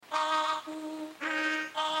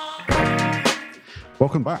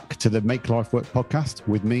Welcome back to the Make Life Work podcast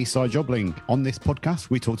with me, Si Jobling. On this podcast,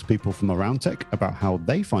 we talk to people from around tech about how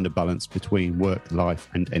they find a balance between work, life,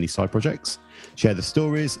 and any side projects, share the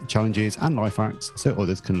stories, challenges, and life hacks so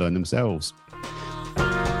others can learn themselves.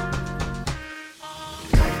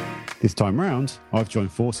 This time round, I've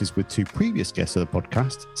joined forces with two previous guests of the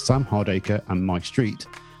podcast, Sam Hardacre and Mike Street,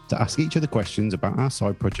 to ask each other questions about our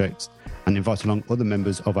side projects and invite along other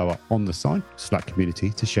members of our On The Side Slack community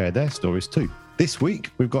to share their stories too. This week,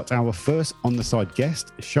 we've got our first On The Side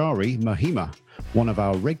guest, Shari Muhima, one of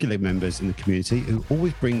our regular members in the community who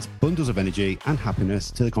always brings bundles of energy and happiness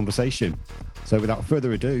to the conversation. So without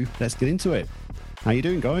further ado, let's get into it. How you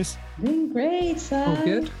doing, guys? Doing great, Sam.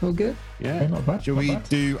 All good. Yeah, not bad. Shall we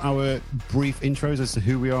do our brief intros as to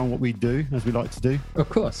who we are and what we do, as we like to do? Of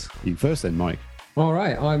course. You first then, Mike. All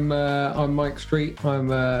right, I'm Mike Street. I'm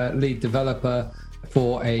a lead developer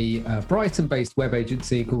for a Brighton-based web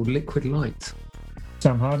agency called Liquid Light.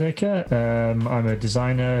 Sam Hardacre. I'm a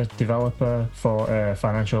designer, developer for a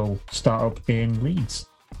financial startup in Leeds.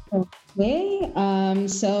 Okay,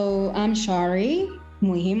 so I'm Shari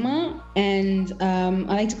Muhima, and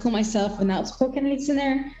I like to call myself an outspoken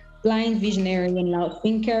listener, blind visionary, and loud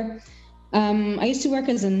thinker. I used to work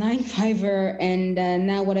as a 9-to-5er, and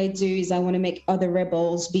now what I do is I want to make other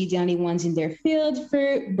rebels be the only ones in their field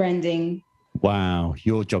through branding. Wow,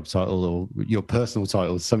 your job title or your personal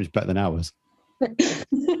title is so much better than ours.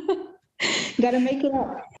 Gotta make it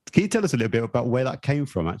up. Can you tell us a little bit about where that came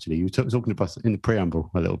from, actually? You were talking about in the preamble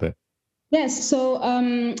a little bit. Yes, so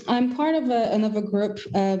I'm part of another group,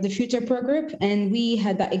 the Future Pro group, and we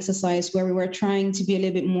had that exercise where we were trying to be a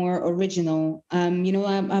little bit more original.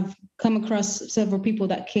 I've come across several people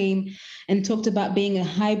that came and talked about being a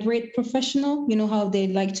hybrid professional, you know, how they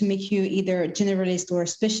like to make you either a generalist or a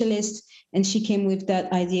specialist, and she came with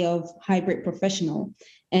that idea of hybrid professional.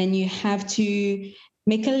 And you have to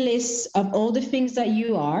make a list of all the things that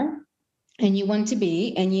you are and you want to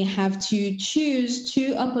be, and you have to choose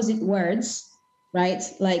two opposite words, right?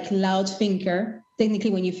 Like loud thinker.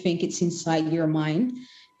 Technically, when you think, it's inside your mind,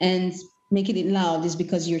 and making it loud is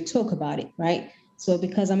because you talk about it, right? So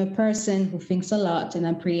because I'm a person who thinks a lot and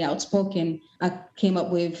I'm pretty outspoken, I came up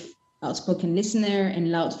with outspoken listener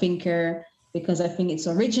and loud thinker, because I think it's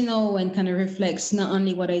original and kind of reflects not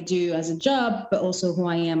only what I do as a job, but also who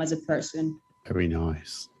I am as a person. Very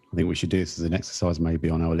nice. I think we should do this as an exercise maybe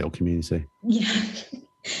on our little community. Yeah,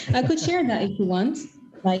 I could share that if you want.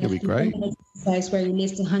 Like, that'd be great. An exercise where you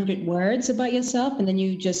list 100 words about yourself and then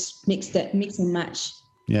you just mix and match.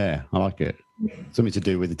 Yeah, I like it. Something to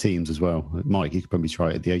do with the teams as well. Mike, you could probably try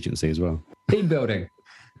it at the agency as well. Team building.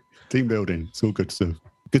 Team building. It's all good stuff.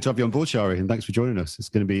 Good to have you on board, Shari, and thanks for joining us. It's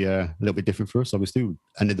going to be a little bit different for us. Obviously,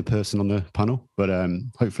 another person on the panel, but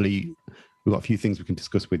hopefully we've got a few things we can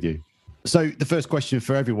discuss with you. So the first question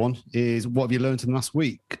for everyone is, what have you learned in the last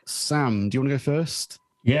week? Sam, do you want to go first?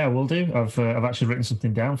 Yeah, will do. I've actually written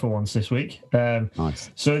something down for once this week.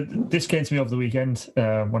 Nice. So this came to me over the weekend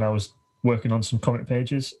when I was working on some comic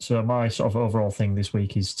pages. So my sort of overall thing this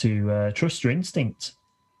week is to trust your instinct.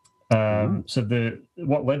 So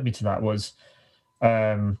what led me to that was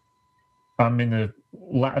I'm in the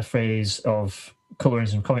latter phase of colouring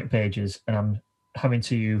some comic pages, and I'm having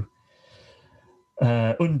to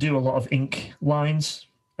undo a lot of ink lines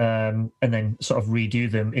and then sort of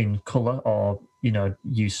redo them in colour, or, you know,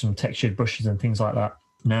 use some textured brushes and things like that.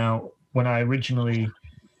 Now, when I originally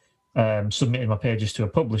submitted my pages to a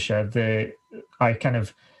publisher, I kind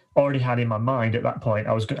of already had in my mind at that point,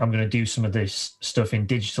 I'm going to do some of this stuff in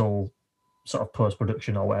digital sort of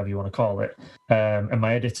post-production or whatever you want to call it. And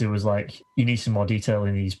my editor was like, you need some more detail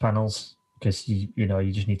in these panels because you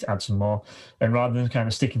just need to add some more. And rather than kind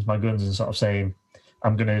of sticking to my guns and sort of saying,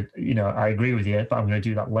 I'm going to, I agree with you, but I'm going to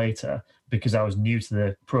do that later, because I was new to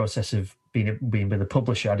the process of being with a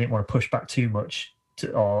publisher. I didn't want to push back too much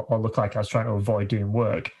or look like I was trying to avoid doing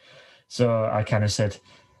work. So I kind of said,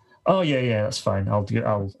 oh yeah, that's fine. I'll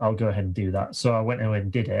go ahead and do that. So I went ahead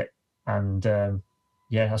and did it. And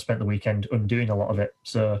I spent the weekend undoing a lot of it.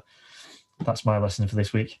 So that's my lesson for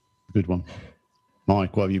this week. Good one.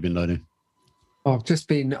 Mike, what have you been learning?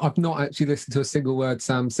 I've not actually listened to a single word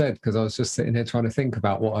Sam said, because I was just sitting here trying to think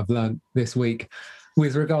about what I've learned this week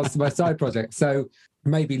with regards to my side project. So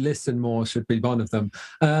maybe listen more should be one of them.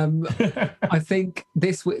 I think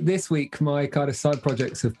this week my kind of side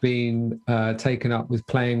projects have been taken up with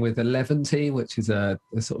playing with Eleventy, which is a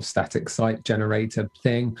sort of static site generator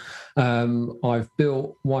thing. I've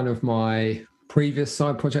built one of my previous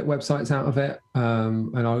side project websites out of it,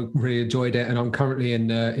 and I really enjoyed it. And I'm currently in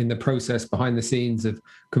the process behind the scenes of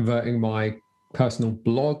converting my personal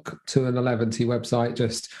blog to an Eleventy website,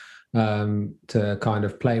 just to kind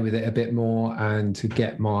of play with it a bit more and to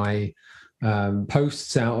get my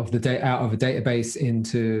posts out of a database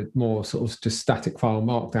into more sort of just static file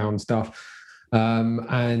markdown stuff.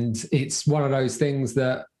 And it's one of those things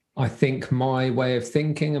that I think my way of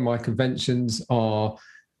thinking and my conventions are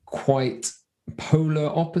quite polar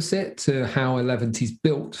opposite to how 11T is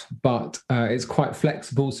built, but it's quite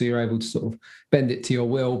flexible, so you're able to sort of bend it to your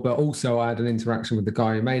will. But also I had an interaction with the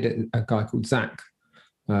guy who made it, a guy called Zach.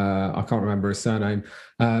 I can't remember his surname,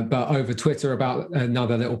 but over Twitter about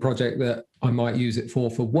another little project that I might use it for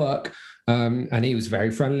work. And he was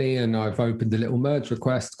very friendly, and I've opened a little merge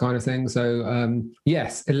request kind of thing. So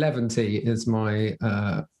yes, 11T is my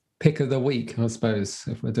pick of the week, I suppose,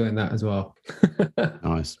 if we're doing that as well.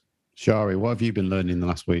 Nice. Shari, what have you been learning the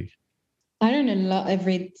last week? I learn a lot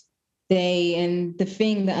every day, and the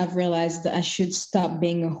thing that I've realized that I should stop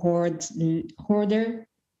being a hoarder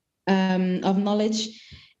of knowledge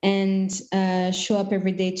and show up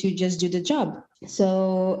every day to just do the job.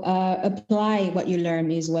 So apply what you learn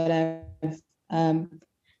is what I've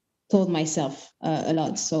told myself a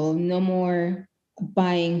lot. So no more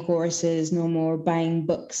buying courses, no more buying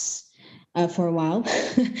books for a while,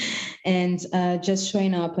 and just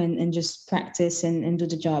showing up and just practice and do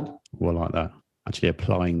the job. Well, I like that. Actually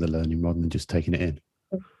applying the learning rather than just taking it in.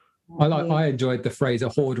 I enjoyed the phrase "a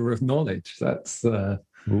hoarder of knowledge." That's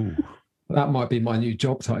that might be my new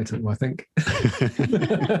job title, I think.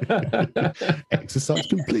 Exercise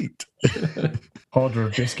complete. Hoarder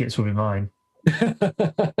of biscuits will be mine.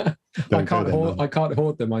 I can't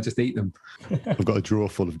hoard them. I just eat them. I've got a drawer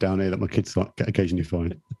full of down here that my kids occasionally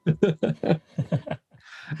find.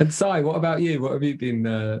 And Si, what about you? What have you been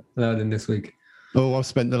learning this week? Oh, I've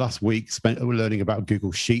spent the last week learning about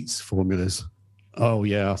Google Sheets formulas. Oh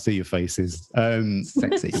yeah, I see your faces.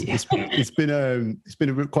 Sexy. It's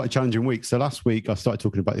been quite a challenging week. So last week I started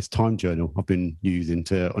talking about this time journal I've been using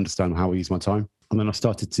to understand how I use my time, and then I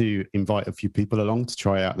started to invite a few people along to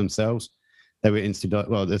try it out themselves. They were instantly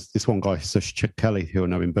well. There's this one guy, Sush Kelly, who I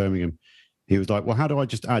know in Birmingham. He was like, "Well, how do I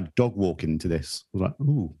just add dog walking into this?" I was like,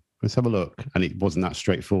 "Ooh, let's have a look." And it wasn't that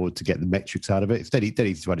straightforward to get the metrics out of it. It's dead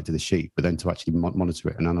easy to add it to the sheet, but then to actually monitor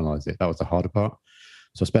it and analyze it, that was the harder part.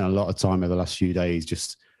 So I spent a lot of time over the last few days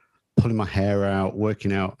just pulling my hair out,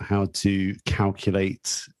 working out how to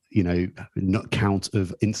calculate, not count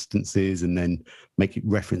of instances and then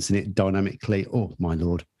referencing it dynamically. Oh, my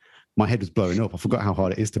Lord. My head was blowing up. I forgot how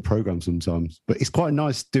hard it is to program sometimes. But it's quite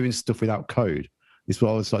nice doing stuff without code. It's what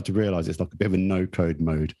I always like to realize. It's like a bit of a no-code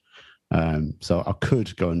mode. So I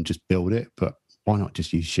could go and just build it, but why not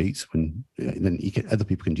just use Sheets when then other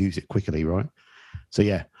people can use it quickly, right? So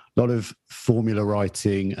yeah. A lot of formula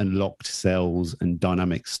writing and locked cells and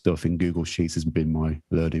dynamic stuff in Google Sheets has been my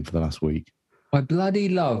learning for the last week. I bloody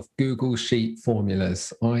love Google Sheet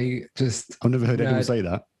formulas. I've never heard anyone say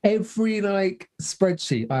that. Every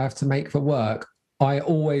spreadsheet I have to make for work, I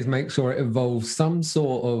always make sure it involves some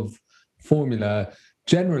sort of formula,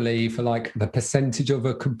 generally for the percentage of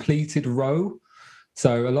a completed row.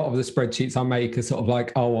 So a lot of the spreadsheets I make are sort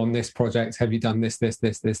of on this project, have you done this?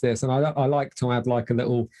 And I like to add a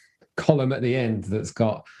little column at the end that's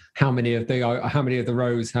got how many of the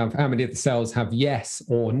rows how many of the cells have yes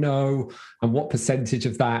or no, and what percentage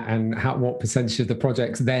of that, and what percentage of the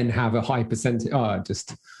projects then have a high percentage.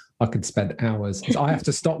 I could spend hours. So I have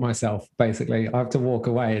to stop myself, basically. I have to walk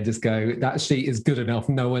away and just go, that sheet is good enough.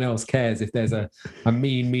 No one else cares if there's a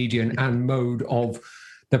mean, median, and mode of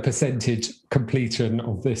the percentage completion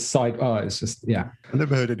of this site. Oh, it's just, yeah. I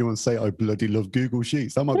never heard anyone say, I bloody love Google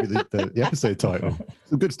Sheets. That might be the episode title.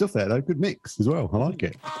 Some good stuff there, though. Good mix as well. I like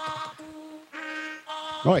it.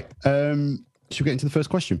 Right. Should we get into the first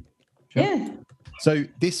question? Sure. Yeah. So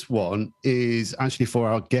this one is actually for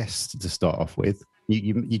our guest to start off with.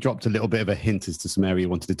 You dropped a little bit of a hint as to some area you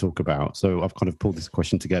wanted to talk about. So I've kind of pulled this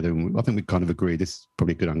question together, and I think we kind of agree this is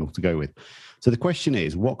probably a good angle to go with. So the question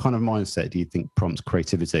is, what kind of mindset do you think prompts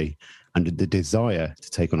creativity and the desire to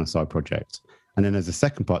take on a side project? And then as a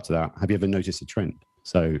second part to that, have you ever noticed a trend?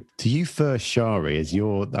 So to you first, Shari, as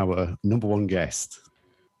you're our number one guest.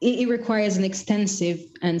 It requires an extensive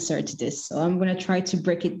answer to this. So I'm going to try to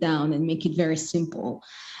break it down and make it very simple.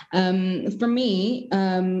 For me,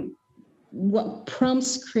 what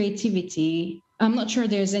prompts creativity, I'm not sure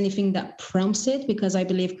there's anything that prompts it, because I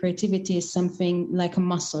believe creativity is something like a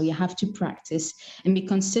muscle. You have to practice and be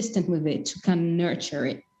consistent with it to kind of nurture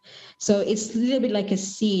it. So it's a little bit like a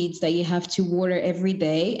seed that you have to water every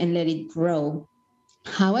day and let it grow.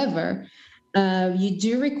 However, you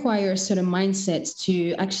do require a certain mindset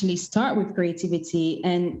to actually start with creativity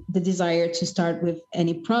and the desire to start with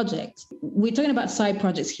any project. We're talking about side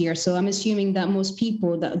projects here, so I'm assuming that most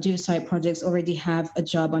people that do side projects already have a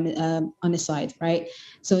job on the side, right?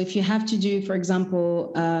 So if you have to do, for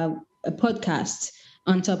example, a podcast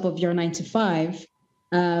on top of your 9 to 5,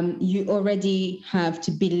 you already have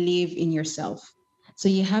to believe in yourself. So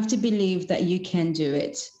you have to believe that you can do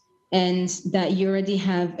it and that you already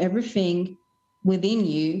have everything within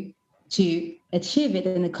you to achieve it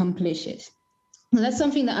and accomplish it. And that's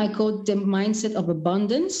something that I call the mindset of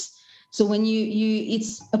abundance. So when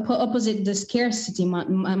it's opposite the scarcity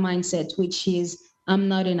mindset, which is I'm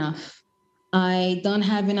not enough. I don't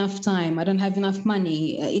have enough time. I don't have enough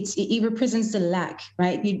money. It represents the lack,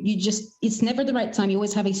 right? You just, it's never the right time. You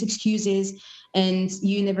always have excuses and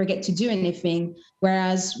you never get to do anything.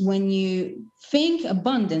 Whereas when you think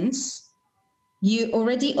abundance, you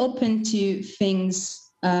already open to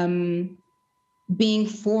things being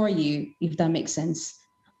for you, if that makes sense.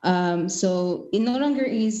 So it no longer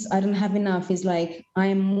is I don't have enough. It's like I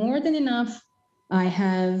am more than enough. I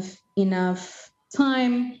have enough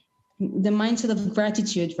time. The mindset of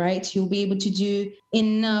gratitude, right? You'll be able to do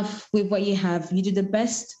enough with what you have. You do the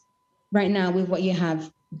best right now with what you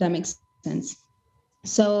have. If that makes sense.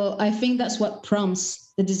 So I think that's what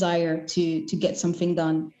prompts the desire to get something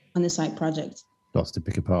done on the side project. Lots to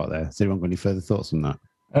pick apart there. Has anyone got any further thoughts on that?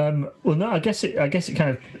 Well, no, I guess it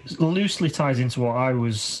kind of loosely ties into what I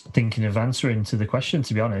was thinking of answering to the question,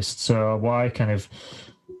 to be honest. So why kind of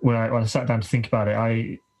when I sat down to think about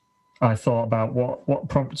it, I thought about what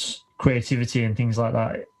prompts creativity and things like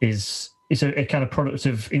that is a kind of product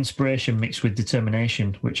of inspiration mixed with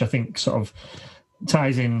determination, which I think sort of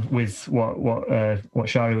ties in with what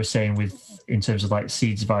Shari was saying with in terms of like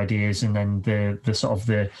seeds of ideas and then the sort of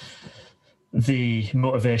the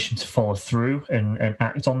motivation to follow through and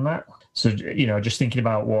act on that. So, just thinking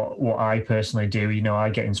about what I personally do, I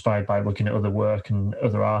get inspired by looking at other work and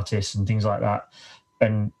other artists and things like that.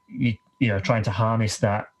 And, trying to harness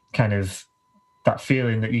that kind of that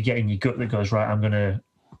feeling that you get in your gut that goes, right, I'm going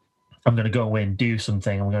to go away and do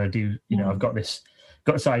something. I'm going to do, I've got this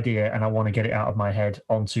idea and I want to get it out of my head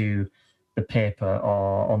onto the paper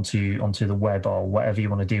or onto the web or whatever you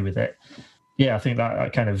want to do with it. Yeah, I think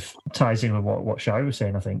that kind of ties in with what Shari was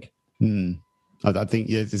saying, I think. I think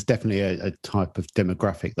there's definitely a type of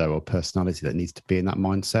demographic, though, or personality that needs to be in that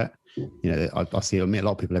mindset. I meet a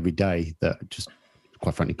lot of people every day that just,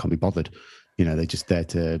 quite frankly, can't be bothered. They're just there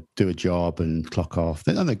to do a job and clock off.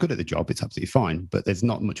 They're good at the job, it's absolutely fine, but there's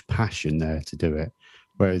not much passion there to do it.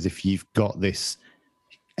 Whereas if you've got this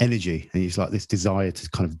energy and it's like this desire to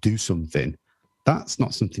kind of do something, that's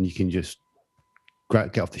not something you can just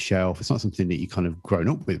get off the shelf. It's not something that you kind of grown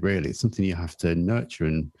up with, really. It's something you have to nurture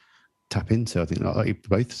and tap into. I think, like you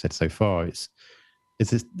both said so far,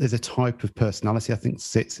 there's a type of personality I think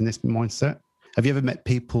sits in this mindset. Have you ever met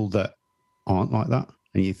people that aren't like that,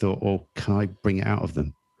 and you thought, "Oh, can I bring it out of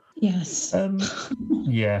them?" Yes.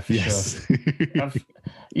 Yeah, for sure.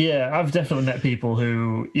 I've definitely met people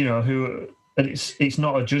who, and it's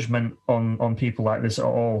not a judgment on people like this at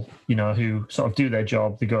all. Who sort of do their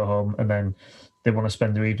job, they go home, and then they want to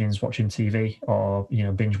spend their evenings watching TV or,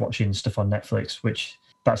 binge watching stuff on Netflix, which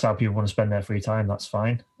that's how people want to spend their free time. That's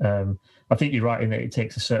fine. I think you're right in that it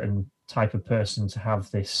takes a certain type of person to have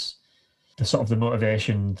the sort of the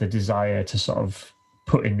motivation, the desire to sort of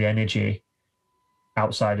put in the energy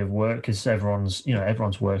outside of work, because everyone's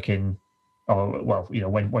working. Or, well,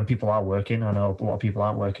 when people are working, I know a lot of people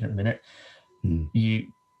aren't working at the minute. You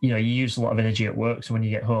use a lot of energy at work. So when you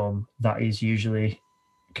get home, that is usually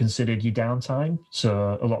considered your downtime.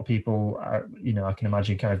 So a lot of people are, I can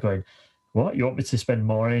imagine kind of going, what, you want me to spend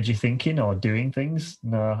more energy thinking or doing things?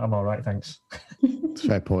 No, I'm all right, thanks. It's a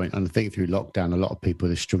fair point. And I think through lockdown, a lot of people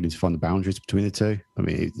are struggling to find the boundaries between the two. I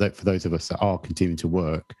mean, for those of us that are continuing to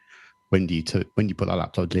work, when do you put that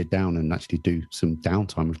laptop lid down and actually do some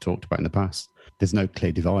downtime we've talked about in the past? There's no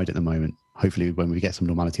clear divide at the moment. Hopefully when we get some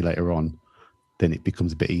normality later on, then it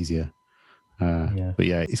becomes a bit easier. But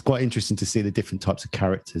yeah, it's quite interesting to see the different types of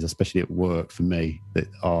characters, especially at work for me, that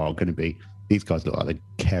are going to be, these guys look like they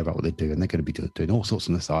care about what they do and they're going to be doing all sorts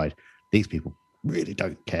on the side. These people really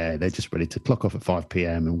don't care. They're just ready to clock off at 5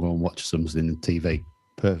 p.m. and go and watch something on TV.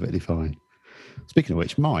 Perfectly fine. Speaking of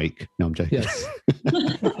which, Mike, no, I'm joking. Yes.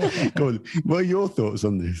 Go on. What are your thoughts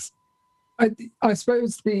on this? I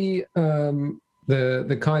suppose the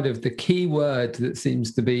kind of the key word that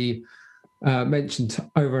seems to be mentioned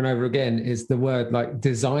over and over again is the word like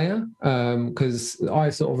desire, because I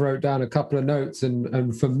sort of wrote down a couple of notes,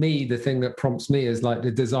 and for me the thing that prompts me is like the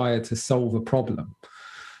desire to solve a problem.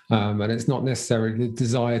 And it's not necessarily the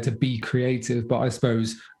desire to be creative, but I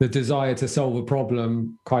suppose the desire to solve a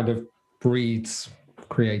problem kind of breeds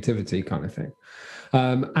creativity kind of thing.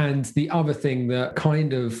 And the other thing that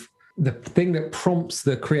the thing that prompts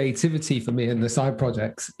the creativity for me in the side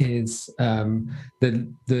projects is the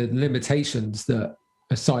limitations that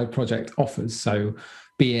a side project offers. So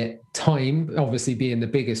be it time, obviously being the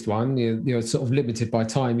biggest one, you're sort of limited by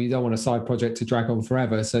time. You don't want a side project to drag on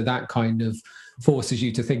forever. So that kind of forces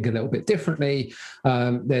you to think a little bit differently.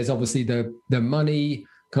 There's obviously the money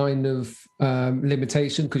kind of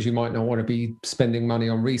limitation, because you might not want to be spending money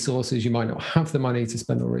on resources. You might not have the money to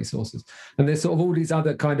spend on resources. And there's sort of all these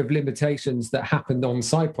other kind of limitations that happened on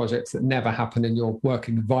side projects that never happen in your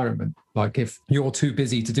working environment. Like if you're too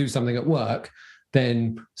busy to do something at work,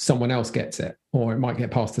 then someone else gets it, or it might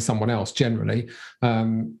get passed to someone else generally.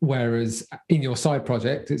 Whereas in your side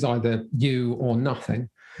project, it's either you or nothing.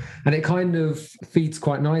 And it kind of feeds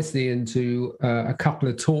quite nicely into a couple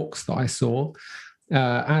of talks that I saw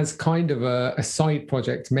as kind of a side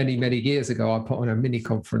project many, many years ago. I put on a mini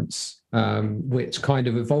conference, which kind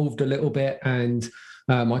of evolved a little bit. And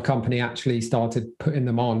my company actually started putting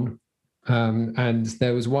them on. And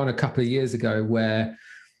there was one a couple of years ago where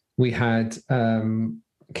we had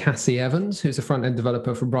Cassie Evans, who's a front-end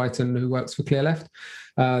developer from Brighton who works for ClearLeft,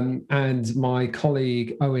 and my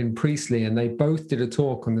colleague Owen Priestley, and they both did a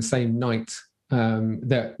talk on the same night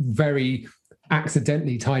that very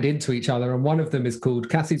accidentally tied into each other. And one of them is called,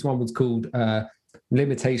 Cassie's one was called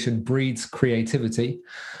Limitation Breeds Creativity,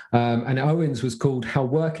 and Owen's was called How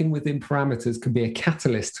Working Within Parameters Can Be a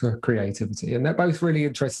Catalyst for Creativity. And they're both really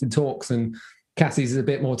interesting talks, and Cassie's is a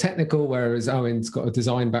bit more technical, whereas Owen's got a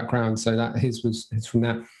design background, so that his from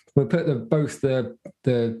that. We'll put both the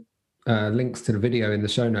links to the video in the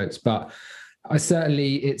show notes. But it's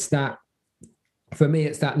that, for me,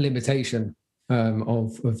 it's that limitation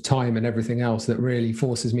of time and everything else that really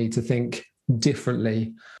forces me to think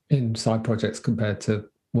differently in side projects compared to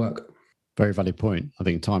work. Very valid point. I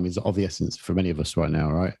think time is of the essence for many of us right now,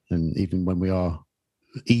 right? And even when we are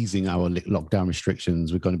easing our lockdown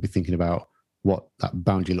restrictions, we're going to be thinking about what that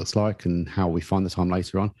boundary looks like and how we find the time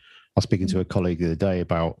later on. I was speaking to a colleague the other day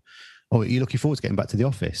about, are you looking forward to getting back to the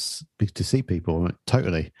office to see people? I went,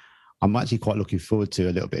 totally. I'm actually quite looking forward to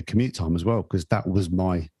a little bit of commute time as well, because that was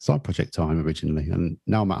my side project time originally. And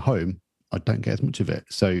now I'm at home, I don't get as much of it.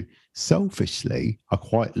 So selfishly, I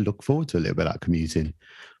quite look forward to a little bit of that commuting.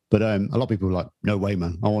 But a lot of people are like, no way,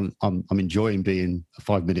 man. I'm enjoying being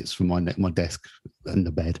 5 minutes from my desk and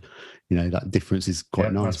the bed. You know, that difference is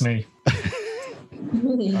quite nice. That's me.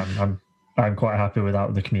 I'm quite happy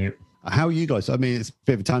without the commute. How are you guys? I mean, it's a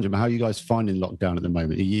bit of a tangent, but how are you guys finding lockdown at the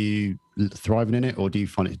moment? Are you thriving in it, or do you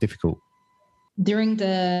find it difficult? During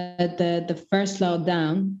the first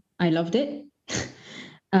lockdown, I loved it.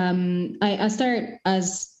 I started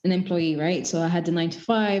as an employee, right? So I had the 9 to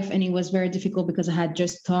 5, and it was very difficult because I had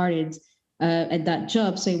just started at that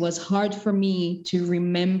job. So it was hard for me to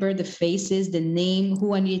remember the faces, the name,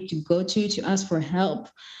 who I needed to go to ask for help.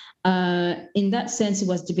 In that sense, it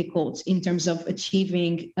was difficult in terms of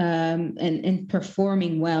achieving and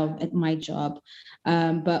performing well at my job.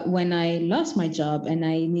 But when I lost my job and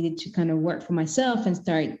I needed to kind of work for myself and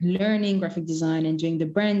start learning graphic design and doing the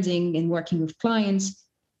branding and working with clients,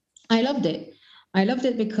 I loved it. I loved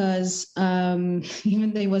it because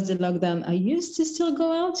even though it was the lockdown, I used to still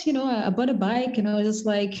go out. You know, I bought a bike and I was just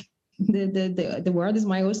like, the world is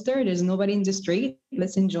my oyster. There's nobody in the street.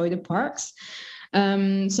 Let's enjoy the parks.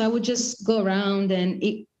 So I would just go around, and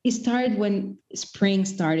it started when spring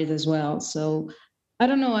started as well. So I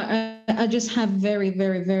don't know. I just have very,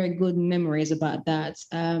 very, very good memories about that.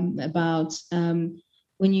 When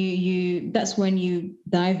that's when you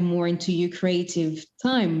dive more into your creative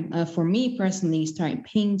time. For me personally, start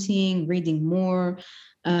painting, reading more,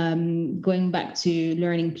 going back to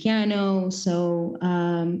learning piano. So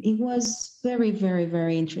it was very, very,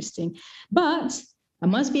 very interesting. But I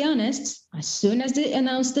must be honest, as soon as they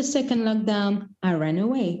announced the second lockdown, I ran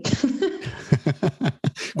away.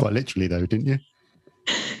 Quite literally though, didn't you?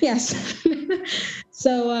 Yes.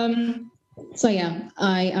 So yeah,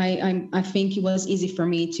 I think it was easy for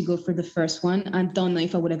me to go for the first one. I don't know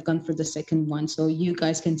if I would have gone for the second one. So you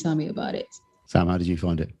guys can tell me about it. Sam, how did you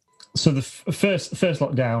find it? So the first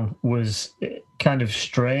lockdown was kind of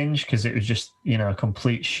strange because it was just, a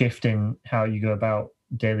complete shift in how you go about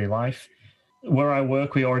daily life. Where I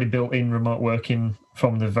work, we already built in remote working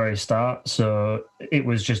from the very start. So it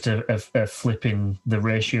was just a flip in the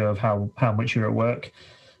ratio of how much you're at work,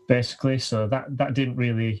 basically. So that didn't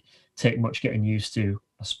really take much getting used to,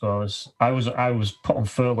 I suppose. I was put on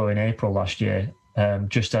furlough in April last year,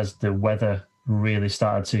 just as the weather really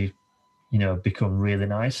started to, become really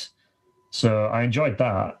nice. So I enjoyed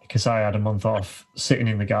that because I had a month off sitting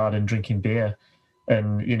in the garden drinking beer,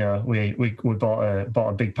 and we bought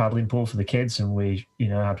a big paddling pool for the kids, and we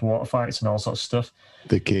had water fights and all sorts of stuff.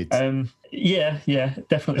 The kids. Yeah,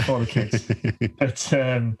 definitely for the kids. But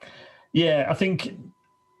I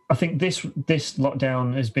think this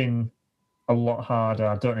lockdown has been a lot harder.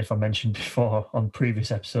 I don't know if I mentioned before on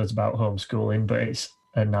previous episodes about homeschooling, but it's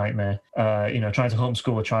a nightmare. Trying to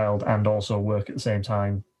homeschool a child and also work at the same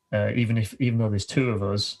time. Even though there's two of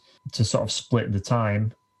us, to sort of split the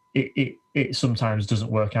time, it sometimes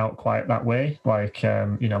doesn't work out quite that way. Like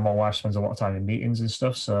my wife spends a lot of time in meetings and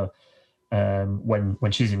stuff, so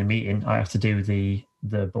when she's in a meeting, I have to do the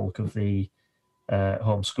bulk of the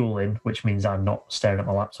homeschooling, which means I'm not staring at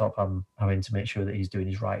my laptop. I'm having to make sure that he's doing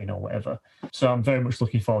his writing or whatever. So I'm very much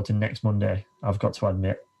looking forward to next Monday, I've got to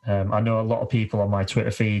admit. I know a lot of people on my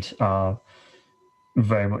Twitter feed are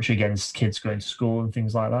very much against kids going to school and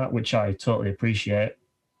things like that, which I totally appreciate.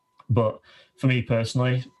 But for me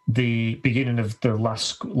personally, the beginning of the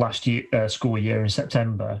last year, school year in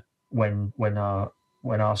September, when our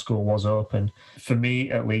school was open, for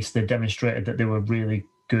me at least, they demonstrated that they were really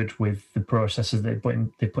good with the processes they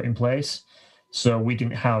put in place. So we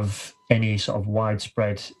didn't have any sort of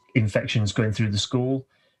widespread infections going through the school.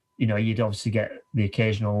 You'd obviously get the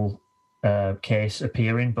occasional case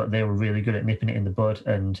appearing, but they were really good at nipping it in the bud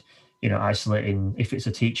and isolating. If it's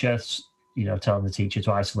a teacher, telling the teacher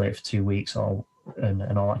to isolate for 2 weeks and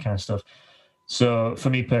all that kind of stuff. So for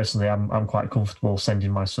me personally, I'm quite comfortable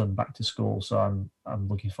sending my son back to school. So I'm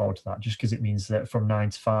looking forward to that, just because it means that from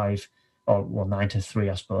 9 to 5, or 9 to 3,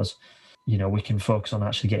 I suppose, we can focus on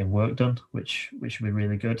actually getting work done, which would be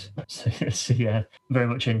really good. So yeah, very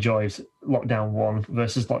much enjoyed lockdown 1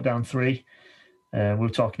 versus lockdown 3. We were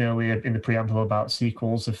talking earlier in the preamble about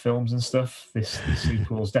sequels of films and stuff. This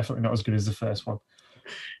sequel is definitely not as good as the first one.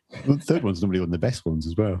 Well, the third one's normally one of the best ones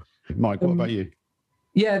as well. Mike, what about you?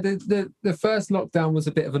 Yeah, the first lockdown was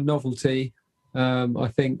a bit of a novelty, I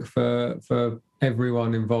think, for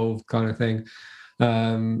everyone involved, kind of thing.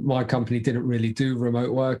 My company didn't really do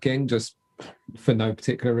remote working, just for no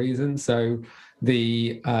particular reason. So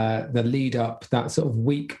the lead up, that sort of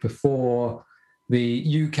week before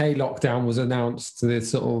the UK lockdown was announced, the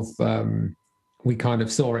sort of we kind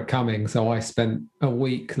of saw it coming. So I spent a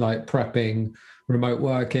week like prepping remote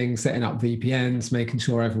working, setting up VPNs, making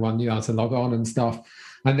sure everyone knew how to log on and stuff.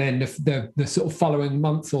 And then the sort of following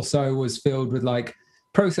month or so was filled with like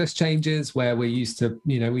process changes, where we used to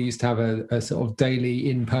have a sort of daily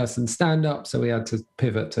in-person stand-up. So we had to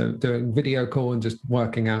pivot to doing video call and just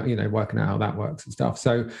working out how that works and stuff.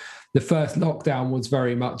 So the first lockdown was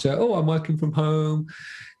very much I'm working from home,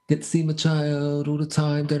 get to see my child all the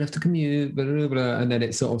time, don't have to commute, blah, blah, blah. And then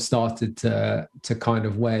it sort of started to kind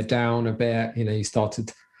of wear down a bit. I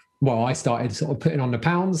started sort of putting on the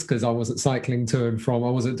pounds because I wasn't cycling to and from. I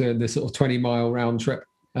wasn't doing this sort of 20-mile round trip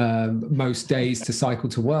most days to cycle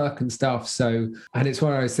to work and stuff. So, and it's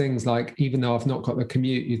one of those things, like, even though I've not got the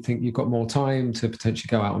commute, you'd think you've got more time to potentially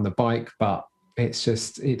go out on the bike, but it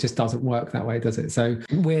just doesn't work that way, does it? So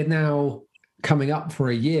we're now coming up for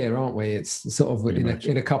a year, aren't we? It's sort of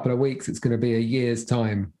in a couple of weeks, it's going to be a year's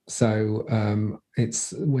time. So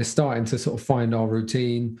we're starting to sort of find our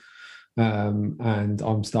routine. And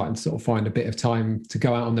I'm starting to sort of find a bit of time to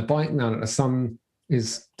go out on the bike now that the sun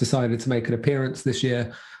is decided to make an appearance this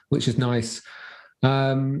year, which is nice.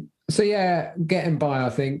 So yeah, getting by, I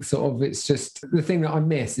think. Sort of, it's just the thing that I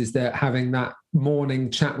miss is that having that morning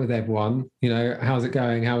chat with everyone. How's it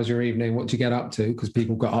going? How was your evening? What did you get up to? Because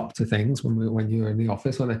people got up to things when you were in the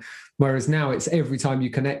office. Whereas now it's every time you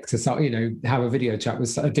connect to have a video chat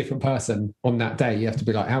with a different person on that day, you have to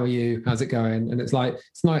be like, how are you? How's it going? And it's like,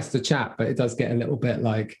 it's nice to chat, but it does get a little bit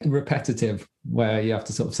like repetitive where you have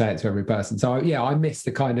to sort of say it to every person. So yeah, I miss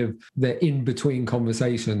the kind of the in-between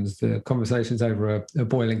conversations, the conversations over a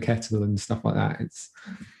boiling kettle and stuff like that. It's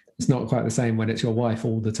not quite the same when it's your wife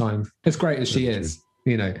all the time. As great as she is,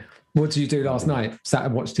 what did you do last night? Sat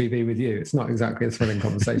and watched TV with you. It's not exactly a thrilling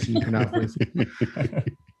conversation you can have with.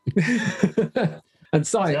 And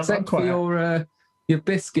Si, except for your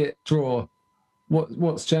biscuit drawer,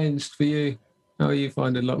 what's changed for you? How are you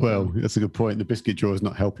finding lockdown? Well, that's a good point. The biscuit drawer is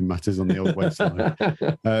not helping matters on the old website.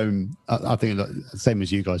 I think same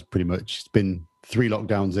as you guys, pretty much. It's been 3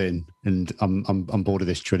 lockdowns in, and I'm bored of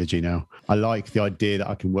this trilogy now. I like the idea that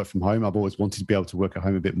I can work from home. I've always wanted to be able to work at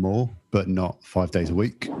home a bit more, but not 5 days a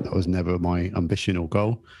week. That was never my ambition or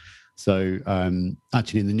goal. So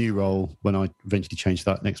actually in the new role, when I eventually change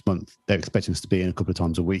that next month, they're expecting us to be in a couple of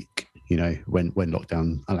times a week, when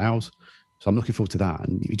lockdown allows. So I'm looking forward to that.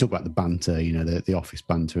 And you talk about the banter, the office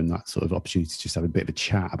banter and that sort of opportunity to just have a bit of a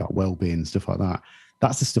chat about well-being and stuff like that.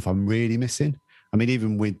 That's the stuff I'm really missing. I mean,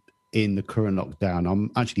 even in the current lockdown, I'm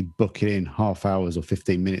actually booking in half hours or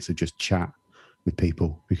 15 minutes of just chat with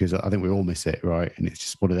people, because I think we all miss it, right? And it's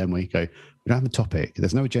just one of them where you go, we don't have a topic,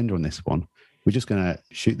 there's no agenda on this one, we're just going to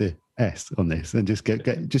shoot the S on this and just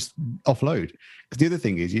just offload. Because the other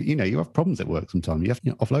thing is, you have problems at work sometimes, you have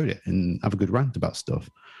to offload it and have a good rant about stuff.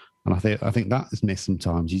 And I think that is missed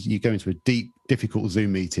sometimes. You go into a deep, difficult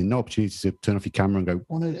Zoom meeting, no opportunity to turn off your camera and go,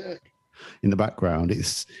 "What in the background."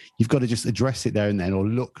 You've got to just address it there and then, or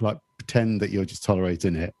pretend that you're just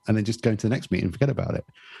tolerating it, and then just go into the next meeting and forget about it.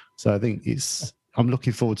 So I think I'm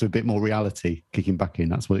looking forward to a bit more reality kicking back in.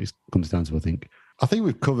 That's what it comes down to, I think. I think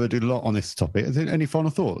we've covered a lot on this topic. Is there any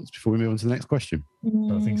final thoughts before we move on to the next question? I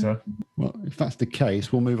don't think so. Well, if that's the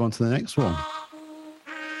case, we'll move on to the next one.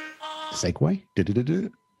 Segue.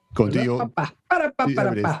 Go on, do your...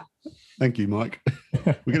 There it is. Thank you, Mike.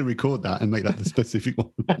 We're going to record that and make that the specific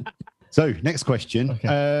one. So, next question.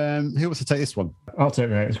 Okay. Who wants to take this one? I'll take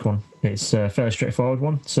the next one. It's a fairly straightforward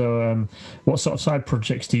one. So, what sort of side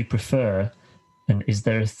projects do you prefer, and is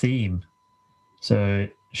there a theme? So,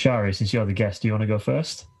 Shari, since you're the guest, do you want to go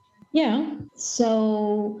first? Yeah.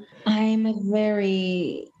 So, I'm a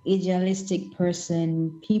very idealistic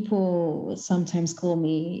person. People sometimes call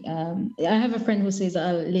me, I have a friend who says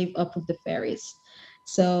I live up with the fairies.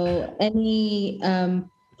 So any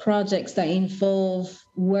projects that involve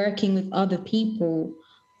working with other people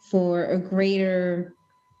for a greater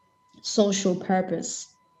social purpose,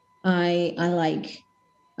 I like.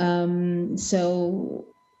 So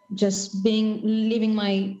just living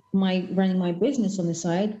running my business on the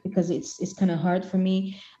side, because it's kind of hard for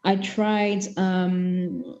me. I tried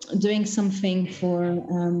doing something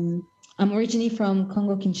for. I'm originally from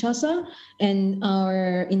Congo Kinshasa, and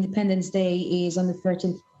our Independence Day is on the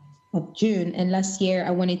 13th of June. And last year,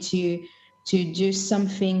 I wanted to do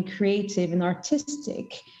something creative and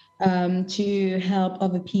artistic to help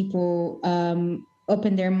other people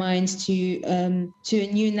open their minds to a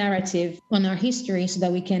new narrative on our history, so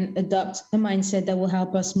that we can adopt a mindset that will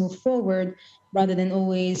help us move forward, rather than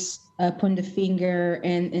always point the finger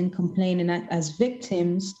and complain and act as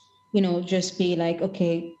victims. Just be like,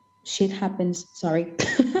 okay, shit happens, sorry.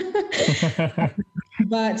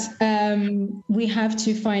 But we have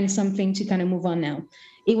to find something to kind of move on now.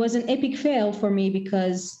 It was an epic fail for me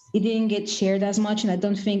because it didn't get shared as much, and I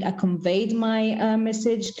don't think I conveyed my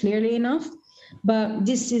message clearly enough. But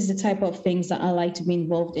this is the type of things that I like to be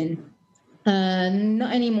involved in.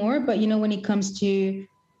 Not anymore, but when it comes to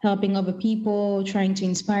helping other people, trying to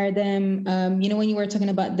inspire them, when you were talking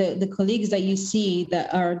about the colleagues that you see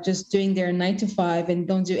that are just doing their 9 to 5 and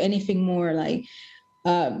don't do anything more, like,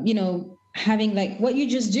 having like what you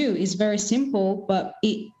just do is very simple, but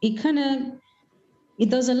it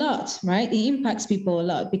does a lot, right? It impacts people a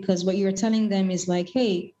lot, because what you're telling them is like,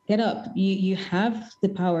 hey, get up. You have the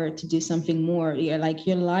power to do something more. You're like,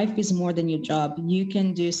 your life is more than your job. You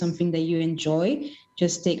can do something that you enjoy.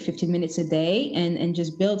 Just take 15 minutes a day and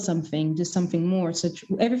just build something, do something more. So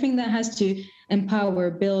everything that has to empower,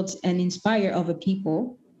 build, and inspire other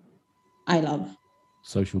people, I love.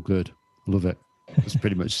 Social good. Love it. It's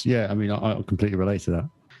pretty much, yeah. I mean, I completely relate to that.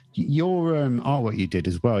 Your artwork you did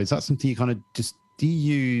as well, is that something you kind of do you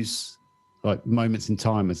use like moments in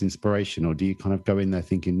time as inspiration, or do you kind of go in there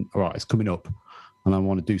thinking, all right, it's coming up and I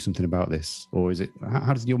want to do something about this? Or is it,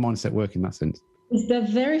 how does your mindset work in that sense? It's the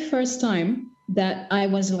very first time that I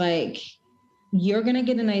was like, you're going to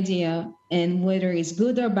get an idea, and whether it's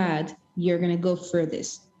good or bad, you're going to go through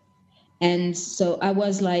this. And so I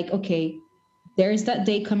was like, okay, there's that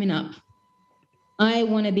day coming up. I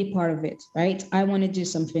want to be part of it, right? I want to do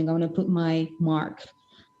something. I want to put my mark.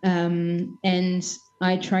 And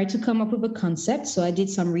I tried to come up with a concept. So I did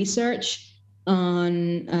some research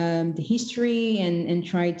on the history and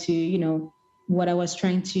tried to, what I was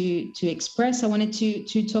trying to express. I wanted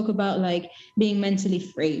to talk about like being mentally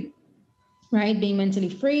free, right? Being mentally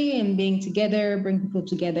free and being together, bring people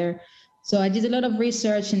together. So I did a lot of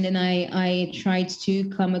research, and then I tried to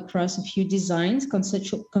come across a few designs,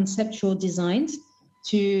 conceptual designs,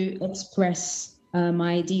 to express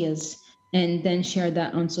my ideas, and then share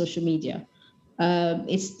that on social media.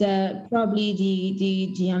 It's probably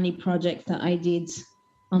the only project that I did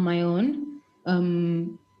on my own,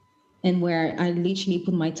 and where I literally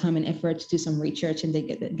put my time and effort to do some research and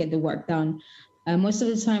then get the work done. Most of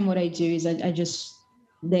the time, what I do is I just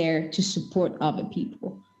there to support other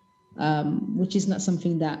people, which is not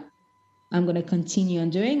something that I'm going to continue on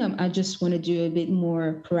doing. I just want to do a bit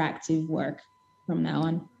more proactive work from now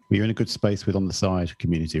on. Well, you're in a good space with On the Side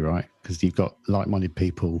community, right? Because you've got like-minded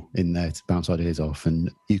people in there to bounce ideas off,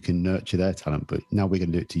 and you can nurture their talent. But now we're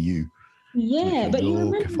going to do it to you. Yeah, but you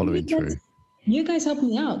you're remember following through. You guys helped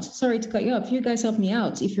me out. Sorry to cut you off. You guys helped me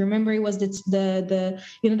out. If you remember, it was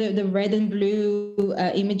the red and blue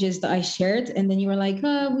images that I shared, and then you were like,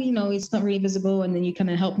 it's not really visible, and then you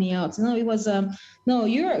kind of helped me out. No, it was no,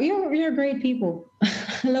 you're great people.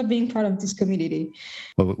 I love being part of this community.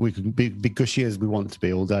 Well, we can be gushy as we want to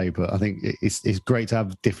be all day, but I think it's great to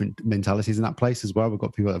have different mentalities in that place as well. We've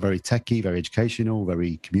got people that are very techie, very educational,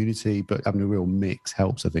 very community, but having a real mix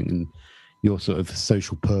helps, I think, and your sort of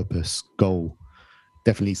social purpose goal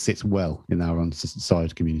definitely sits well in our On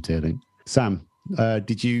Side community, I think. Sam,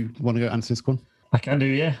 did you want to go answer this one? I can do,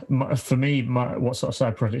 yeah. For me, what sort of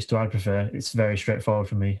side projects do I prefer? It's very straightforward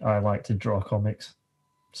for me. I like to draw comics.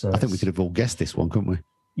 So I think we could have all guessed this one, couldn't we?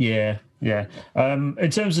 Yeah. In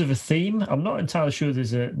terms of a theme, I'm not entirely sure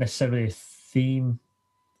there's necessarily a theme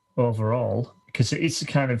overall, because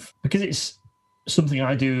it's something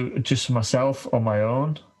I do just for myself on my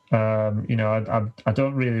own. I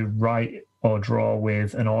don't really write or draw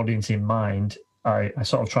with an audience in mind. I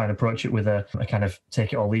sort of try and approach it with a kind of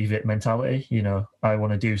take it or leave it mentality. I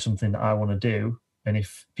want to do something that I want to do. And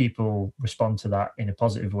if people respond to that in a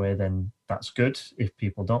positive way, then that's good. If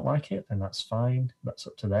people don't like it, then that's fine. That's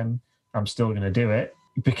up to them. I'm still going to do it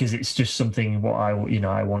because it's just something what I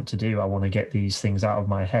want to do. I want to get these things out of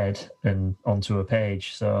my head and onto a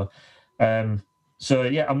page. So I'm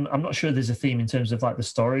not sure there's a theme in terms of like the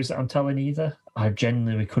stories that I'm telling either. I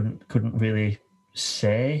genuinely couldn't really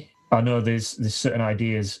say. I know there's certain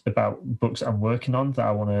ideas about books I'm working on that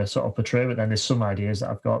I want to sort of portray, but then there's some ideas that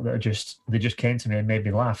I've got that they just came to me and made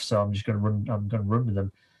me laugh. So I'm going to run with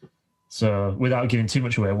them. So without giving too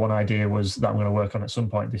much away, one idea was that I'm going to work on at some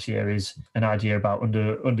point this year is an idea about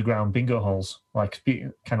underground bingo halls, like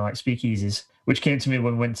kind of like speakeasies, which came to me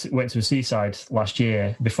when we went to a seaside last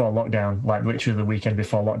year before lockdown, like literally the weekend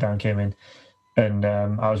before lockdown came in, and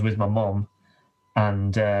I was with my mom.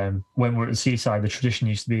 And when we were at the seaside, the tradition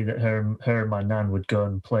used to be that her and my nan would go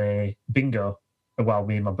and play bingo while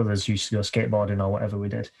me and my brothers used to go skateboarding or whatever we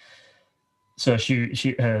did. So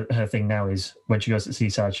her thing now is when she goes to the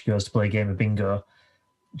seaside, she goes to play a game of bingo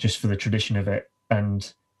just for the tradition of it.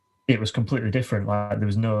 And it was completely different. Like there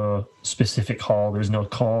was no specific hall, there was no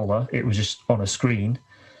caller. It was just on a screen.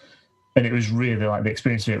 And it was really like the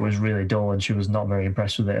experience of it was really dull, and she was not very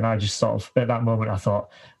impressed with it. And I just sort of at that moment I thought,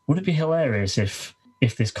 would it be hilarious if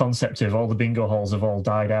this concept of all the bingo halls have all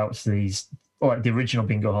died out to these, like the original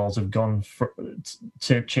bingo halls have gone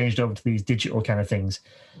changed over to these digital kind of things,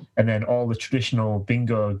 and then all the traditional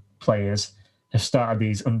bingo players have started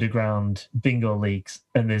these underground bingo leagues.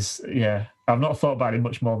 And I've not thought about it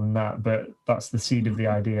much more than that, but that's the seed of the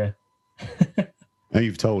idea. Now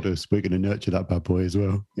you've told us, we're going to nurture that bad boy as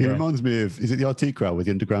well. It reminds me of, is it the RT Crowd with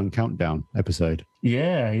the Underground Countdown episode?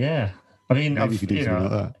 Yeah. I mean, maybe you could do something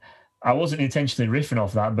like that. I wasn't intentionally riffing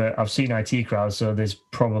off that, but I've seen IT Crowd, so there's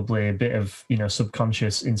probably a bit of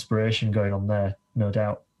subconscious inspiration going on there, no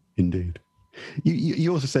doubt. Indeed.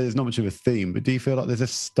 You also say there's not much of a theme, but do you feel like there's a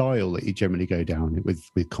style that you generally go down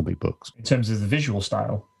with comic books? In terms of the visual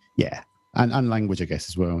style? Yeah, and language, I guess,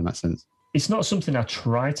 as well, in that sense. It's not something I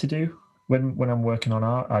try to do. When I'm working on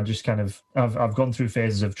art, I just kind of I've gone through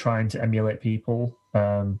phases of trying to emulate people,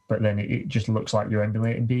 but then it just looks like you're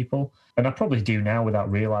emulating people, and I probably do now without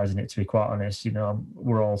realizing it. To be quite honest,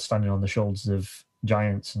 we're all standing on the shoulders of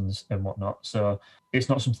giants and whatnot, so it's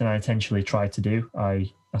not something I intentionally try to do. I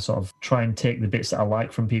sort of try and take the bits that I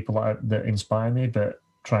like from people that inspire me, but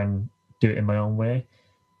try and do it in my own way.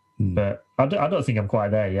 But I don't think I'm quite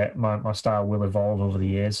there yet. My style will evolve over the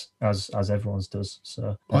years, as everyone's does.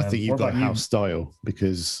 So I think you've got a house style,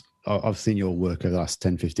 because I've seen your work over the last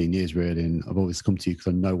 10, 15 years, really, and I've always come to you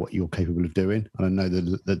because I know what you're capable of doing. And I know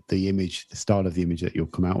the image, the style of the image that you'll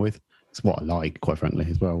come out with. It's what I like, quite frankly,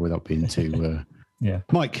 as well, without being too... Yeah.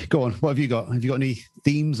 Mike, go on. What have you got? Have you got any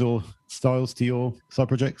themes or styles to your side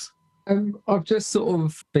projects? I've just sort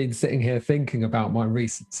of been sitting here thinking about my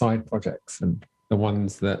recent side projects and the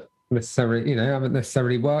ones that haven't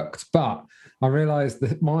necessarily worked, but I realized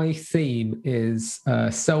that my theme is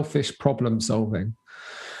selfish problem solving.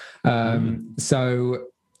 So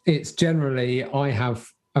it's generally I have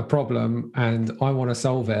a problem and I want to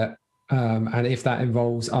solve it, and if that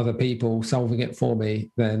involves other people solving it for me,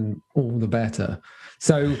 then all the better.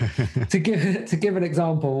 So to give an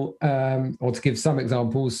example, or to give some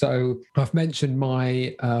examples, so I've mentioned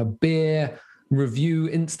my beer review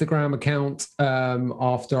Instagram account.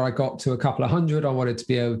 After I got to a couple of hundred, I wanted to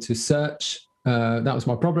be able to search. That was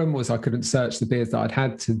my problem, was I couldn't search the beers that I'd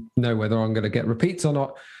had to know whether I'm going to get repeats or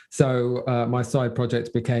not. So my side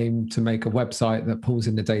project became to make a website that pulls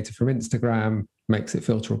in the data from Instagram, makes it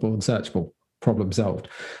filterable and searchable. Problem solved.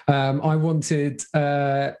 I wanted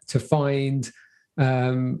to find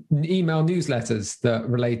email newsletters that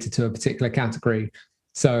related to a particular category.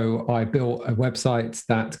 So I built a website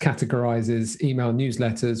that categorizes email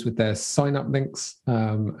newsletters with their sign-up links,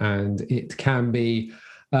 and it can be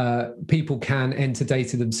people can enter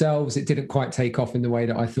data themselves. It didn't quite take off in the way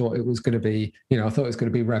that I thought it was going to be. I thought it was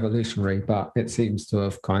going to be revolutionary, but it seems to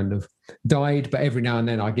have kind of died. But every now and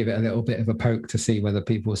then I give it a little bit of a poke to see whether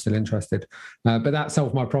people are still interested. But that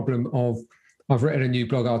solved my problem of, I've written a new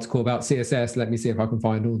blog article about CSS. Let me see if I can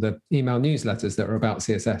find all the email newsletters that are about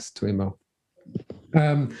CSS to email.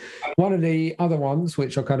 One of the other ones,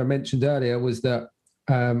 which I kind of mentioned earlier, was that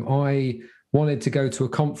I wanted to go to a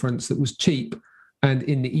conference that was cheap and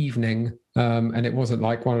in the evening, and it wasn't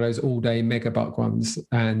like one of those all-day megabuck ones.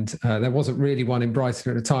 And there wasn't really one in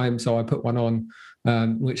Brighton at the time, so I put one on,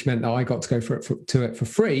 which meant that I got to go to it for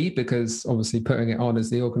free, because obviously putting it on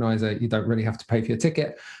as the organizer, you don't really have to pay for your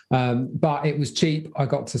ticket. But it was cheap. I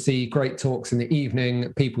got to see great talks in the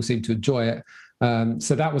evening. People seemed to enjoy it.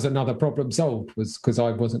 So that was another problem solved, was because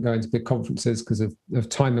I wasn't going to big conferences because of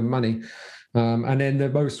time and money. And then the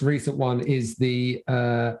most recent one is the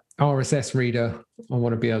RSS reader. I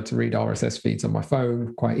want to be able to read RSS feeds on my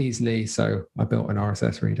phone quite easily, so I built an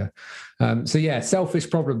RSS reader. So yeah, selfish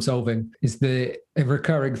problem solving is a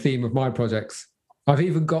recurring theme of my projects. I've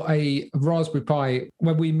even got a Raspberry Pi.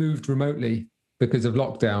 When we moved remotely because of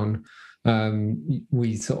lockdown,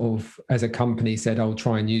 we sort of, as a company, said, "I'll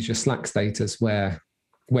try and use your Slack status where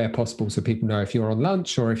possible, so people know if you're on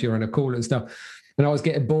lunch or if you're on a call and stuff." And I was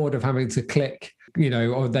getting bored of having to click,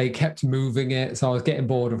 or they kept moving it. So I was getting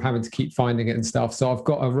bored of having to keep finding it and stuff. So I've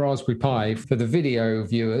got a Raspberry Pi for the video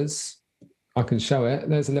viewers. I can show it.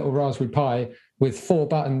 There's a little Raspberry Pi with 4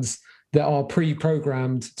 buttons that are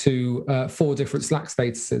pre-programmed to 4 different Slack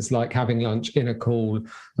statuses, like having lunch, in a call,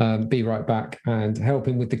 be right back, and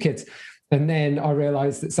helping with the kids. And then I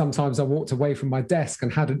realized that sometimes I walked away from my desk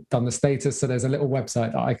and hadn't done the status. So there's a little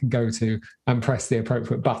website that I can go to and press the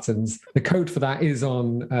appropriate buttons. The code for that is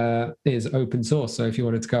open source. So if you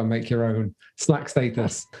wanted to go and make your own Slack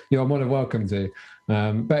status, you're more than welcome to.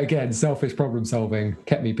 But again, selfish problem solving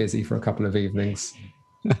kept me busy for a couple of evenings.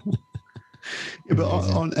 Yeah, but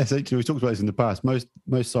on SH, we've talked about this in the past. Most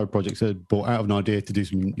side projects are brought out of an idea to do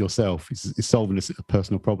something yourself. It's solving a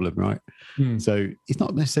personal problem, right? So it's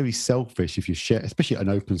not necessarily selfish if you share, especially an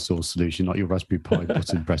open source solution like your Raspberry Pi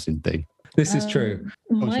button pressing thing. This is true.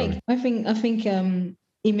 Mike, I think it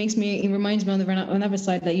reminds me on another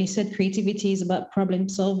side that you said creativity is about problem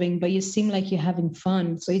solving, but you seem like you're having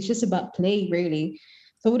fun. So it's just about play, really.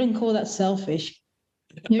 So I wouldn't call that selfish.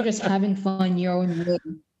 You're just having fun your own way.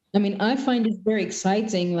 I mean, I find it very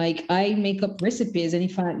exciting. Like, I make up recipes, and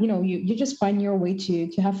if you just find your way to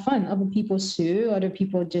have fun. Other people sew, other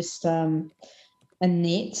people just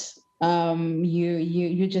knit.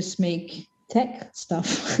 You just make tech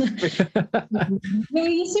stuff.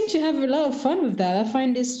 You seem to have a lot of fun with that. I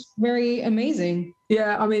find this very amazing.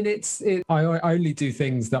 Yeah, I mean, I only do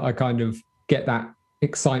things that I kind of get that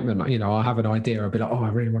excitement. I have an idea, I'll be like, oh, I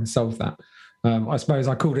really want to solve that. I suppose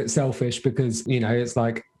I called it selfish because, it's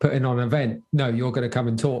like putting on an event. No, you're going to come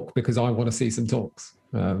and talk because I want to see some talks.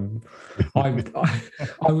 I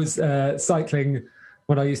was cycling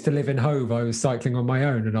when I used to live in Hove. I was cycling on my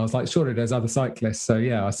own, and I was like, surely there's other cyclists. So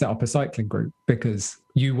yeah, I set up a cycling group because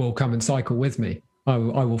you will come and cycle with me. I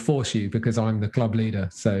will force you because I'm the club leader.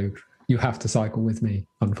 So you have to cycle with me,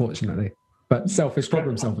 unfortunately. But selfish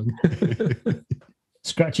problem solving.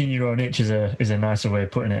 Scratching your own itch is a nicer way of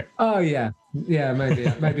putting it. Oh yeah,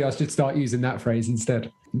 maybe I should start using that phrase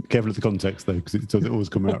instead. Careful of the context though, because it doesn't always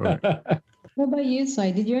come out right. What about you, Sai?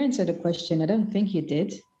 Did you answer the question? I don't think you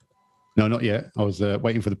did. No, not yet. I was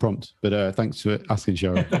waiting for the prompt, but thanks for asking,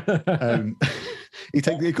 Shari.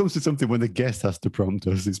 It comes to something when the guest has to prompt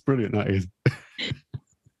us. It's brilliant, that is.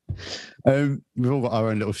 We've all got our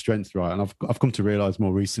own little strengths, right? And I've come to realise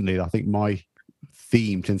more recently that I think my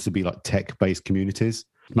theme tends to be like tech-based communities.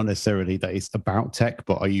 Not necessarily that it's about tech,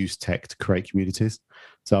 but I use tech to create communities.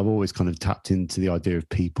 So I've always kind of tapped into the idea of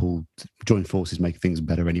people join forces, make things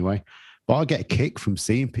better anyway. But I get a kick from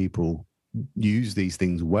seeing people use these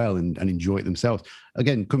things well and enjoy it themselves.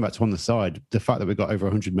 Again, coming back to on the side, the fact that we've got over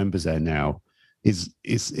 100 members there now is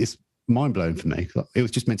mind-blowing for me. It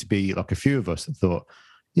was just meant to be like a few of us that thought,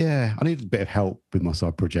 yeah, I need a bit of help with my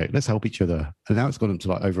side project. Let's help each other. And now it's gone up to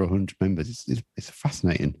like over 100 members. It's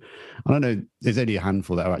fascinating. I don't know, there's only a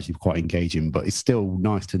handful that are actually quite engaging, but it's still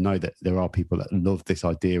nice to know that there are people that love this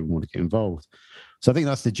idea and want to get involved. So I think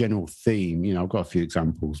that's the general theme. I've got a few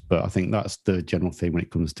examples, but I think that's the general theme when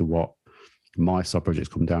it comes to what my side projects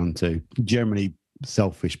come down to. Generally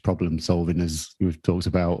selfish problem solving, as we've talked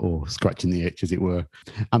about, or scratching the itch, as it were.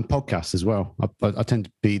 And podcasts as well. I tend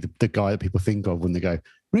to be the guy that people think of when they go,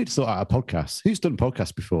 we need to sort out a podcast. Who's done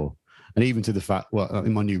podcasts before? And even to the fact, well,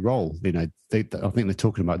 in my new role, I think they're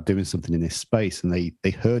talking about doing something in this space, and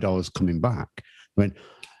they heard I was coming back. I went,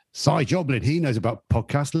 Cy Joblin, he knows about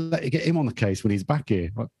podcasts. Let get him on the case when he's back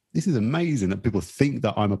here. Like, this is amazing that people think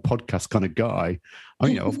that I'm a podcast kind of guy. I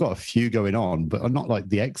mean, I've got a few going on, but I'm not like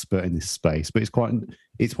the expert in this space. But it's one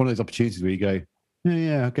of those opportunities where you go,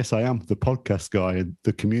 yeah, I guess I am the podcast guy and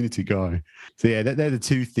the community guy. So yeah, they're the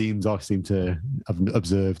two themes I seem to have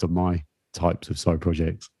observed on my types of side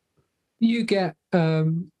projects. You get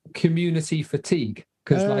community fatigue.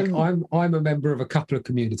 Because I'm a member of a couple of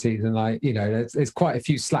communities, and there's quite a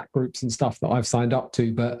few Slack groups and stuff that I've signed up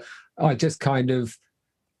to, but I just kind of,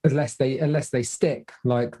 unless they stick,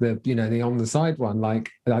 like the on the side one, like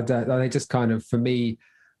they just kind of, for me,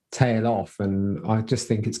 tail off. And I just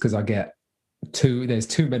think it's because there's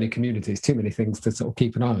too many communities, too many things to sort of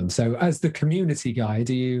keep an eye on. So as the community guy,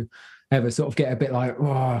 do you ever sort of get a bit like,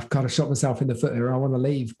 oh, I've got to shot myself in the foot here, I want to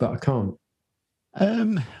leave, but I can't?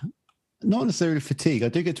 Not necessarily fatigue. I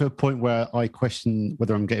do get to a point where I question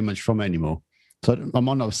whether I'm getting much from it anymore. So I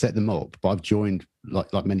might not have set them up, but I've joined,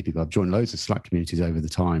 like many people, I've joined loads of Slack communities over the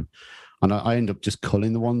time. And I end up just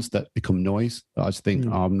culling the ones that become noise. I just think,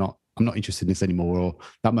 I'm not interested in this anymore, or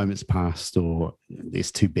that moment's passed, or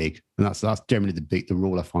it's too big. And that's generally the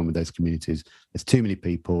rule I find with those communities. There's too many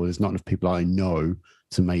people. There's not enough people I know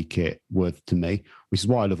to make it worth to me, which is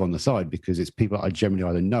why I love On the Side, because it's people I generally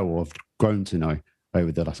either know or have grown to know over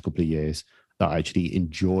the last couple of years that I actually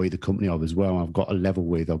enjoy the company of as well. I've got a level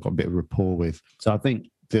with, I've got a bit of rapport with. So I think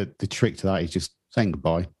the trick to that is just saying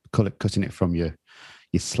goodbye, cutting it from your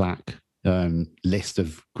Slack list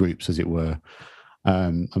of groups, as it were,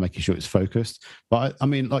 and making sure it's focused. But I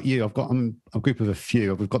mean, like you, I'm a group of a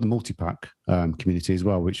few. We've got the multi-pack community as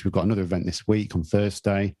well, which we've got another event this week on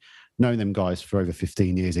Thursday. Known them guys for over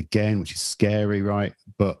 15 years again, which is scary, right?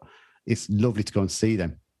 But it's lovely to go and see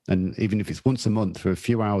them. And even if it's once a month for a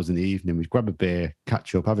few hours in the evening, we grab a beer,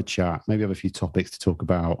 catch up, have a chat, maybe have a few topics to talk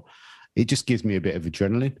about. It just gives me a bit of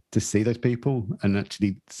adrenaline to see those people and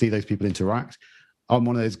actually see those people interact. I'm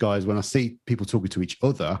one of those guys, when I see people talking to each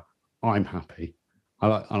other, I'm happy. I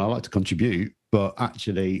like to contribute, but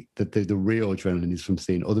actually the real adrenaline is from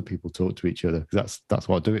seeing other people talk to each other. That's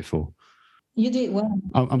what I do it for. You did well.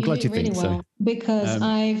 I'm glad you think so. Because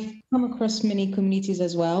I've come across many communities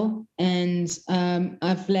as well, and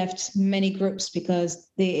I've left many groups because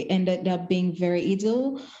they ended up being very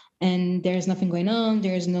idle, and there's nothing going on.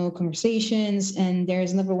 There's no conversations, and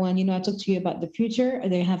there's another one. I talked to you about the future.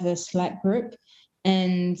 They have a Slack group,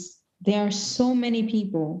 and there are so many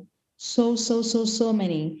people, so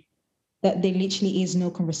many, that there literally is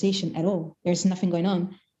no conversation at all. There's nothing going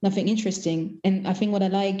on, nothing interesting. And I think what I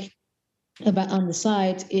like about On the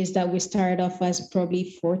Side is that we started off as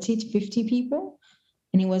probably 40 to 50 people,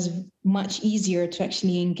 and it was much easier to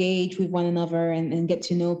actually engage with one another and get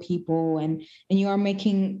to know people, and you are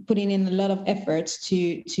putting in a lot of efforts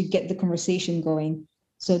to get the conversation going.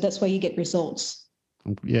 So that's why you get results.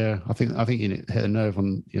 Yeah, I think you hit a nerve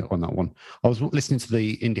on that one. I was listening to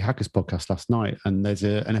the Indie Hackers podcast last night, and there's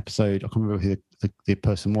an episode, I can't remember who the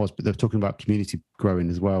person was, but they're talking about community growing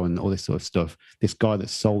as well and all this sort of stuff. This guy that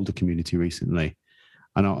sold a community recently,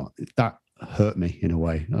 and that hurt me in a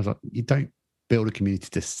way. I was like, you don't build a community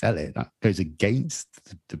to sell it. That goes against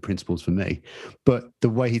the principles for me. But the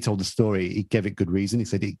way he told the story, he gave it good reason. He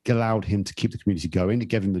said it allowed him to keep the community going. It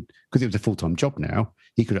gave him because it was a full-time job now,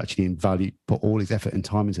 he could actually put all his effort and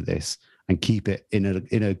time into this and keep it in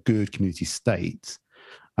a good community state.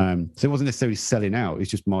 So it wasn't necessarily selling out.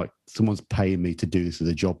 It's just someone's paying me to do this as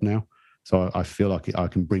a job now. So I feel like I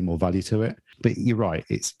can bring more value to it. But you're right.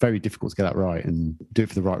 It's very difficult to get that right and do it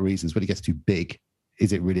for the right reasons. When it gets too big,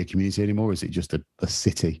 is it really a community anymore? Or is it just a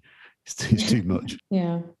city? It's too much.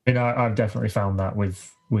 Yeah. I've definitely found that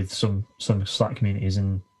with some Slack communities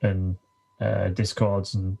and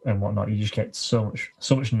Discords and whatnot. You just get so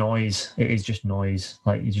much noise. It is just noise.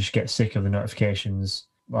 Like, you just get sick of the notifications.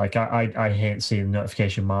 Like, I hate seeing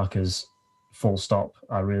notification markers full stop.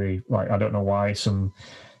 I don't know why. Some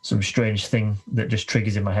strange thing that just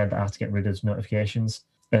triggers in my head that I have to get rid of notifications.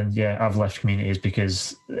 And yeah, I've left communities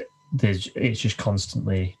because it's just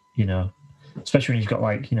constantly, especially when you've got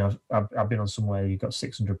I've been on somewhere you've got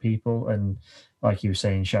 600 people, and like you were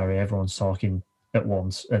saying, Shari, everyone's talking at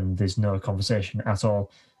once and there's no conversation at all.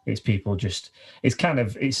 It's people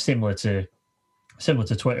it's similar to similar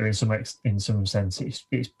to Twitter in some sense.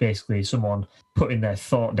 It's basically someone putting their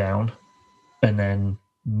thought down, and then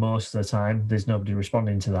most of the time there's nobody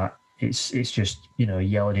responding to that. It's just, you know,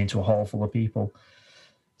 yelling into a hall full of people.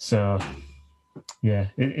 So yeah,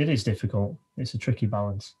 it is difficult. It's a tricky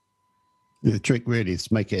balance. The trick really is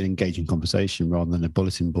to make it an engaging conversation rather than a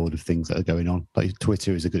bulletin board of things that are going on. Like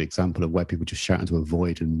Twitter is a good example of where people just shout into a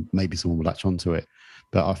void and maybe someone will latch onto it.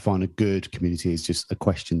 But I find a good community is just a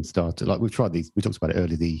question starter. Like we've tried these, we talked about it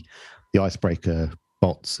earlier, the icebreaker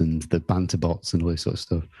bots and the banter bots and all this sort of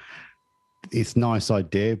stuff. It's a nice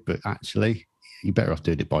idea, but actually you're better off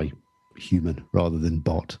doing it by human rather than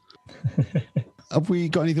bot. Have we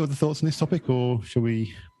got any other thoughts on this topic, or shall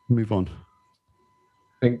we move on?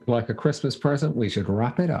 I think like a Christmas present, we should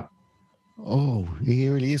wrap it up. Oh, he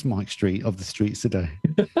really is Mike Street of the streets today.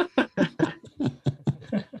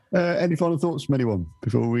 Any final thoughts from anyone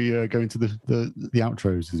before we go into the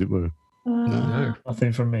outros, as it were? No.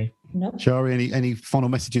 Nothing from me. No. Shari, any final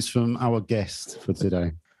messages from our guest for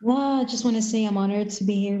today? Well, I just want to say I'm honored to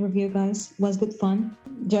be here with you guys. It was good fun.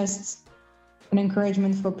 Just an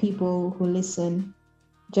encouragement for people who listen.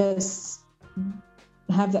 Just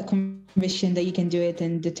have that conviction that you can do it,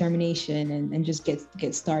 and determination, and just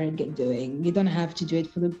get started, get doing. You don't have to do it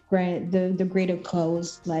for the greater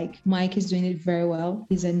cause. Like Mike is doing it very well.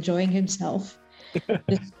 He's enjoying himself.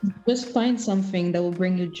 just find something that will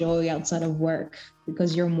bring you joy outside of work,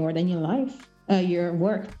 because you're more than your life, your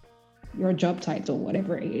work, your job title,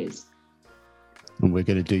 whatever it is. And we're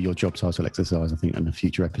going to do your job title exercise, I think, in a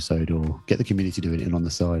future episode, or get the community doing it on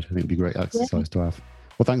the side. I think it'd be a great exercise to have.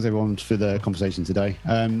 Well, thanks everyone for the conversation today.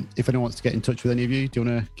 If anyone wants to get in touch with any of you, do you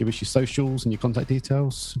want to give us your socials and your contact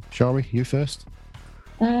details? Shari, you first.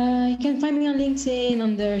 You can find me on LinkedIn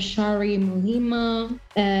under Shari Muhima,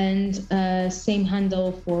 and same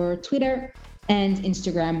handle for Twitter and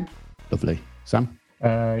Instagram. Lovely. Sam?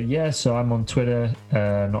 So I'm on Twitter.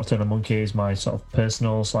 Nocturnal Monkey is my sort of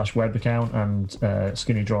personal /web account, and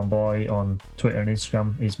Skinny Drawn Boy on Twitter and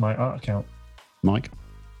Instagram is my art account. Mike?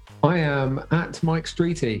 I am at Mike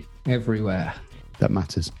Streety everywhere. That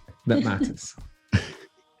matters. That matters.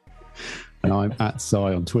 And I'm at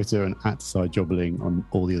Cy on Twitter and at Cy Jobbling on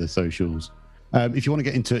all the other socials. If you want to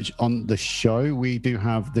get in touch on the show, we do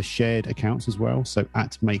have the shared accounts as well. So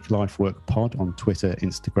at Make Life Work Pod on Twitter,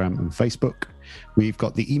 Instagram and Facebook. We've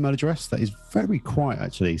got the email address that is very quiet,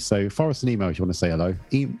 actually. So fire us an email if you want to say hello.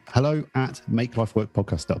 Hello at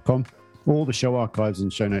makelifeworkpodcast.com. All the show archives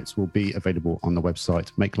and show notes will be available on the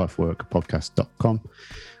website, makelifeworkpodcast.com.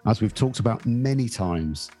 As we've talked about many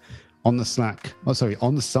times, on the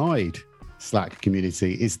side Slack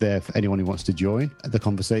community is there for anyone who wants to join the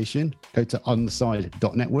conversation. Go to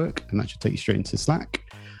ontheside.network and that should take you straight into Slack.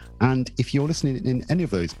 And if you're listening in any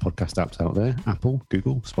of those podcast apps out there, Apple,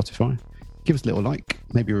 Google, Spotify, give us a little like,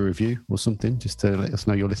 maybe a review or something, just to let us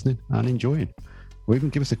know you're listening and enjoying. Or even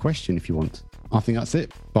give us a question if you want. I think that's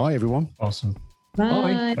it. Bye, everyone. Awesome.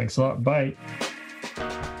 Bye. Thanks a lot. Bye.